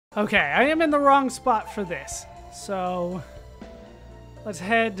Okay, I am in the wrong spot for this. So let's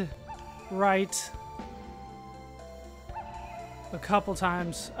head right a couple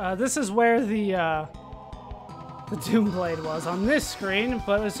times. This is where the Doom Blade was on this screen,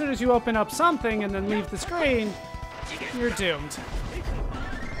 but as soon as you open up something and then leave the screen, you're doomed.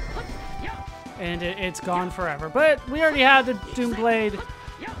 And it's gone forever. But we already had the Doom Blade.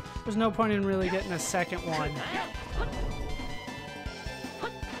 There's no point in really getting a second one.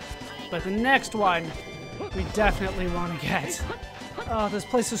 But the next one, we definitely want to get. Oh, this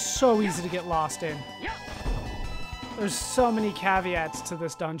place is so easy to get lost in. There's so many caveats to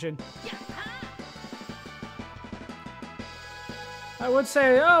this dungeon. I would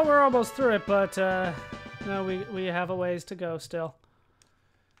say, oh, we're almost through it, but no, we have a ways to go still.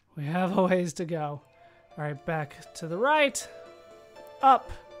 We have a ways to go. All right, back to the right, up,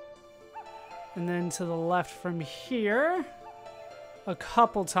 and then to the left from here a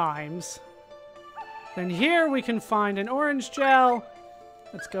couple times. Then here we can find an orange gel.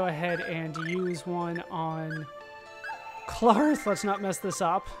 Let's go ahead and use one on Klarth. Let's not mess this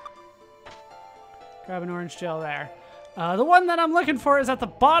up. Grab an orange gel there. The one that I'm looking for is at the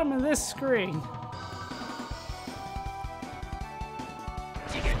bottom of this screen.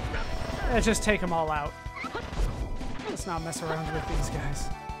 Just take them all out. Let's not mess around with these guys.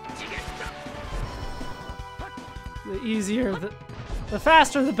 The easier, the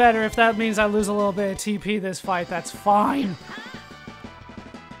faster the better. If that means I lose a little bit of TP this fight, that's fine.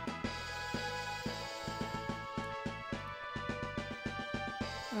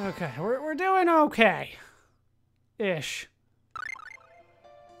 Okay, we're doing okay. Ish.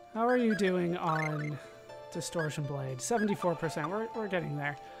 How are you doing on Distortion Blade? 74%. We're getting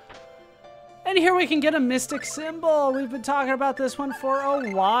there. And here we can get a Mystic Symbol. We've been talking about this one for a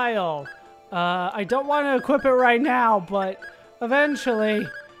while. I don't want to equip it right now, but eventually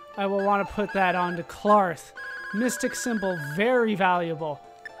I will want to put that onto Klarth. Mystic Symbol, very valuable.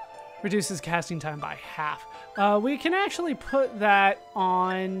 Reduces casting time by half. We can actually put that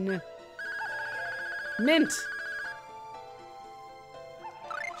on Mint.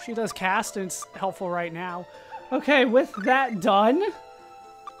 She does cast, and it's helpful right now. Okay, with that done,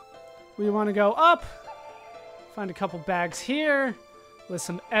 we want to go up, find a couple bags here with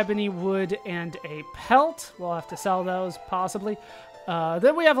some ebony wood and a pelt. We'll have to sell those, possibly.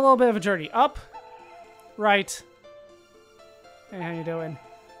 Then we have a little bit of a journey. Up, right. Hey, how you doing?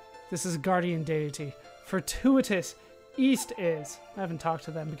 This is Guardian Deity. Fortuitous East is. I haven't talked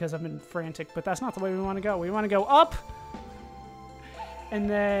to them because I've been frantic, but that's not the way we want to go. We want to go up, and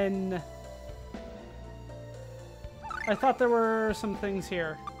then I thought there were some things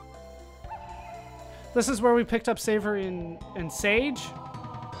here. This is where we picked up Savory and Sage.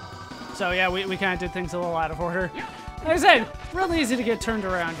 So yeah, we kind of did things a little out of order. Like I said, really easy to get turned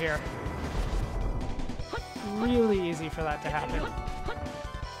around here. Really easy for that to happen.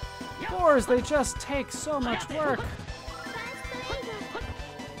 Boars, they just take so much work.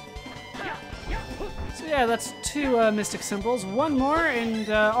 So yeah, that's 2 Mystic Symbols. One more, and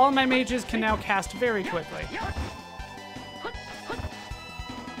all my mages can now cast very quickly.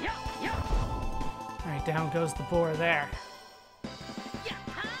 Alright, down goes the boar there.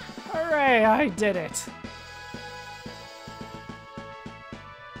 Hooray, I did it.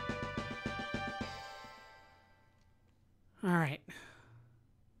 Alright.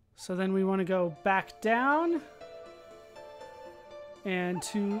 So then we want to go back down. And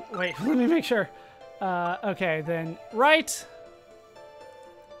to... Wait, let me make sure. Okay, then right.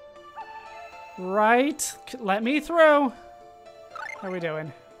 Right. Let me through. How are we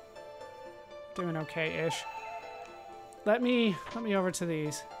doing? Doing okay-ish. Let me over to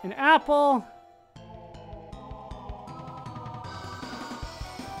these. An apple.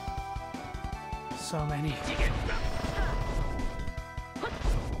 So many.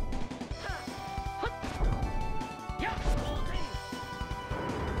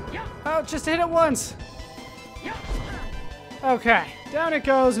 Oh, just hit it once. Okay, down it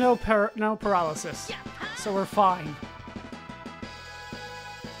goes. No paralysis. So we're fine.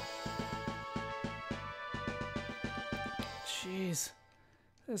 Jeez,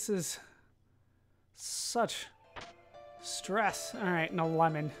 this is such stress. All right, no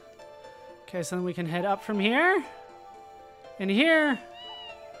lemon. Okay, so then we can head up from here. And here,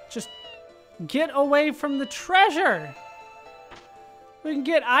 just get away from the treasure. We can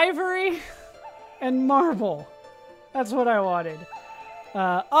get ivory and marble. That's what I wanted.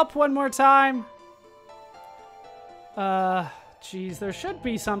 Up one more time. Geez, there should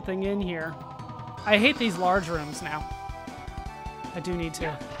be something in here. I hate these large rooms now. I do need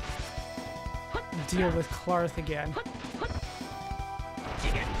to deal with Klarth again.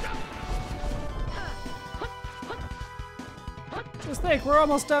 Just think, we're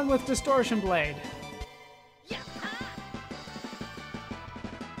almost done with Distortion Blade.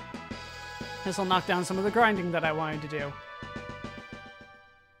 This will knock down some of the grinding that I wanted to do.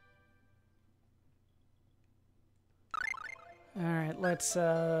 Alright, let's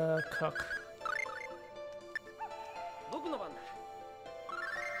cook.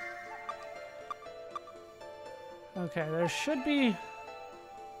 Okay, there should be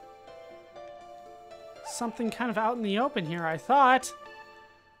something kind of out in the open here, I thought.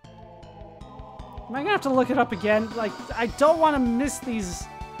 Am I gonna have to look it up again? Like, I don't want to miss these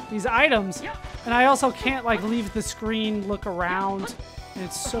items, and I also can't like leave the screen, look around, and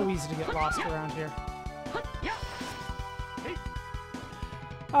it's so easy to get lost around here.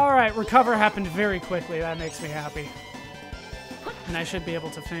 Alright, recover happened very quickly. That makes me happy. And I should be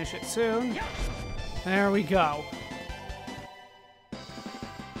able to finish it soon. There we go.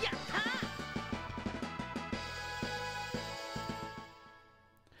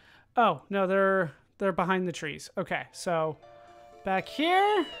 Oh, no, they're behind the trees. Okay, so back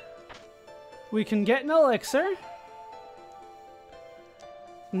here, we can get an elixir.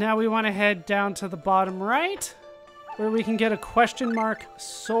 Now we want to head down to the bottom right, where we can get a question mark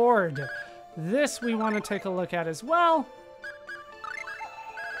sword. This we want to take a look at as well.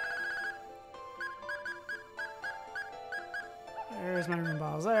 There's my rune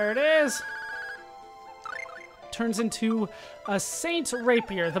balls. There it is. Turns into a Saint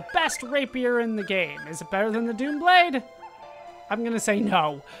Rapier, the best rapier in the game. Is it better than the Doom Blade? I'm gonna say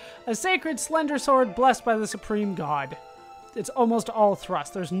no. A sacred slender sword blessed by the supreme god. It's almost all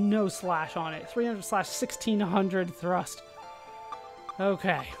thrust. There's no slash on it. 300 slash 1600 thrust.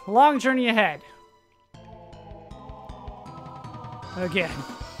 Okay, long journey ahead. Again.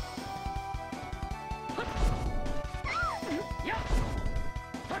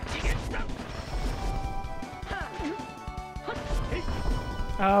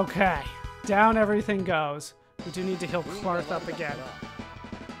 Okay, down everything goes. We do need to heal Klarth up again.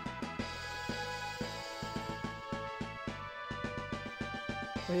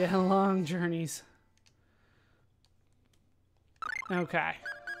 But yeah, long journeys. Okay.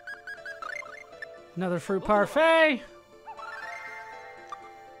 Another fruit parfait.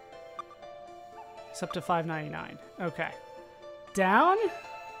 It's up to $5.99. Okay. Down.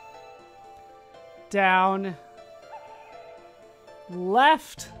 Down.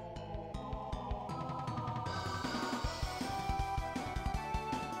 Left.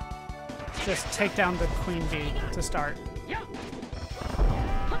 Just take down the queen bee to start.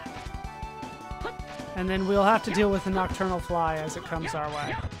 And then we'll have to deal with the nocturnal fly as it comes our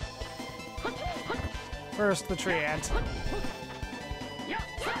way. First, the treant.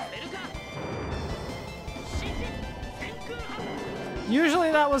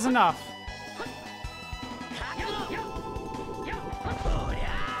 Usually that was enough.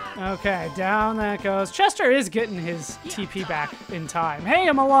 Okay, down that goes. Chester is getting his TP back in time. Hey,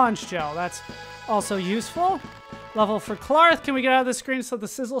 a melange gel. That's also useful. Level for Klarth. Can we get out of the screen so the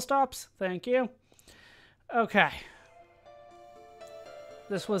sizzle stops? Thank you. Okay.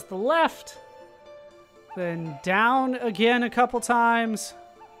 This was the left. Then down again a couple times.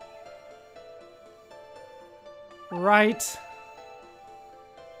 Right.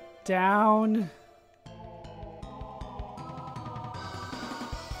 Down.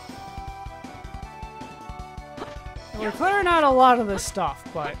 We're clearing out a lot of this stuff,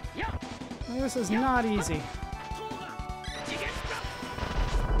 but this is not easy.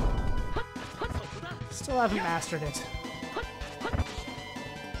 Still haven't mastered it.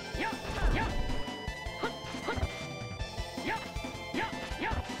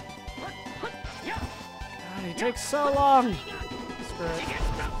 God, he takes so long. Screw it.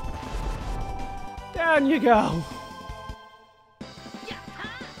 Down you go.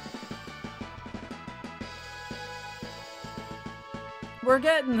 We're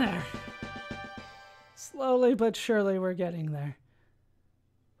getting there. Slowly but surely we're getting there.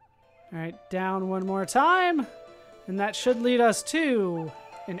 Alright, down one more time. And that should lead us to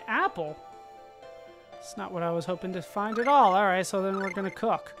an apple. It's not what I was hoping to find at all. Alright, so then we're going to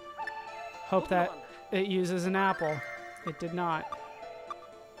cook. Hope that it uses an apple. It did not.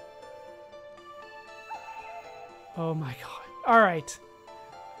 Oh my god. Alright.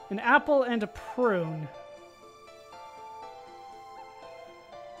 An apple and a prune.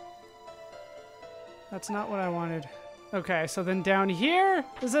 That's not what I wanted. Okay, so then down here,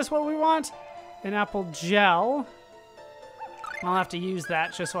 is this what we want? An apple gel. I'll have to use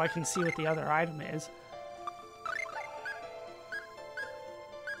that just so I can see what the other item is.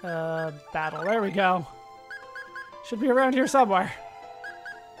 Battle. There we go. Should be around here somewhere.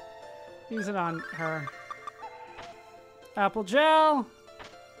 Use it on her. apple gel,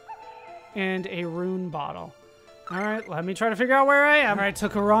 and a rune bottle. Alright, let me try to figure out where I am. Alright,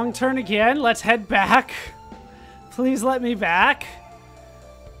 took a wrong turn again. Let's head back. Please let me back.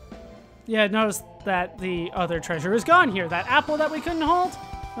 Yeah, notice that the other treasure is gone here. That apple that we couldn't hold,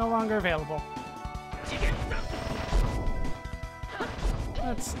 no longer available.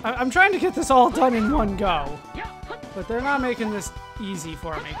 I'm trying to get this all done in one go, but they're not making this easy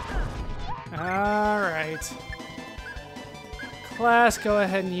for me. Alright. Class, go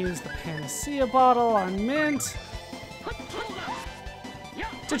ahead and use the Panacea bottle on Mint.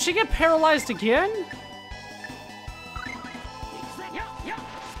 Did she get paralyzed again?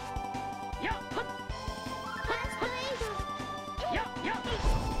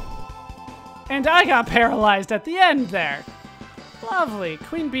 And I got paralyzed at the end there. Lovely.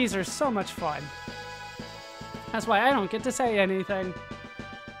 Queen bees are so much fun. That's why I don't get to say anything.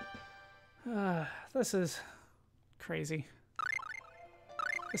 This is crazy.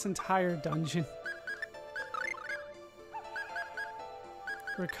 This entire dungeon.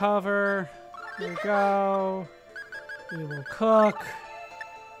 Recover. Here we go. We will cook.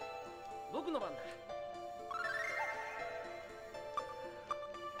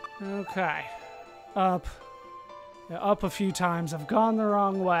 Okay. Up. Yeah, up a few times. I've gone the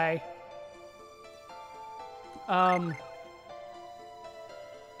wrong way.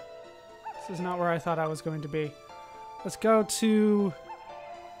 This is not where I thought I was going to be. Let's go to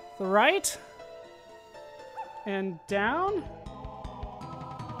the right. And down.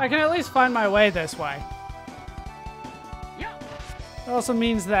 I can at least find my way this way. It also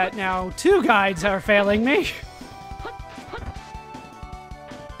means that now 2 guides are failing me.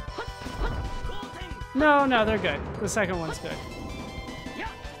 No, they're good. The second one's good.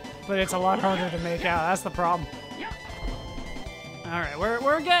 But it's a lot harder to make out. That's the problem. Alright,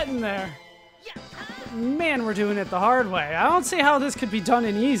 we're getting there. Man, we're doing it the hard way. I don't see how this could be done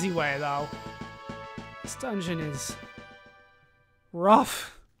an easy way, though. This dungeon is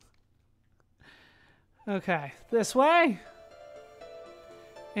rough. Okay, this way.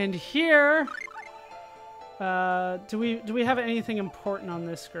 And here... do we have anything important on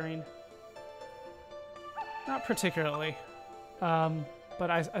this screen? Not particularly. But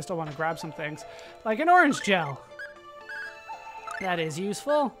I still want to grab some things. Like an orange gel. That is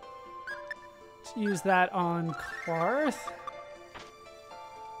useful. Let's use that on Klarth.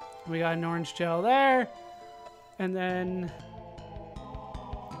 We got an orange gel there. And then...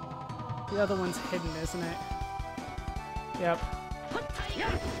 the other one's hidden, isn't it? Yep.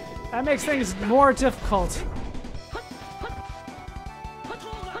 That makes things more difficult.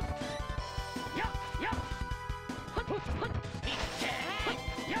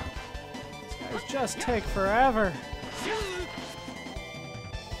 These guys just take forever.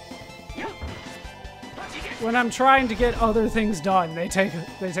 When I'm trying to get other things done, they take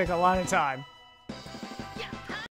a lot of time.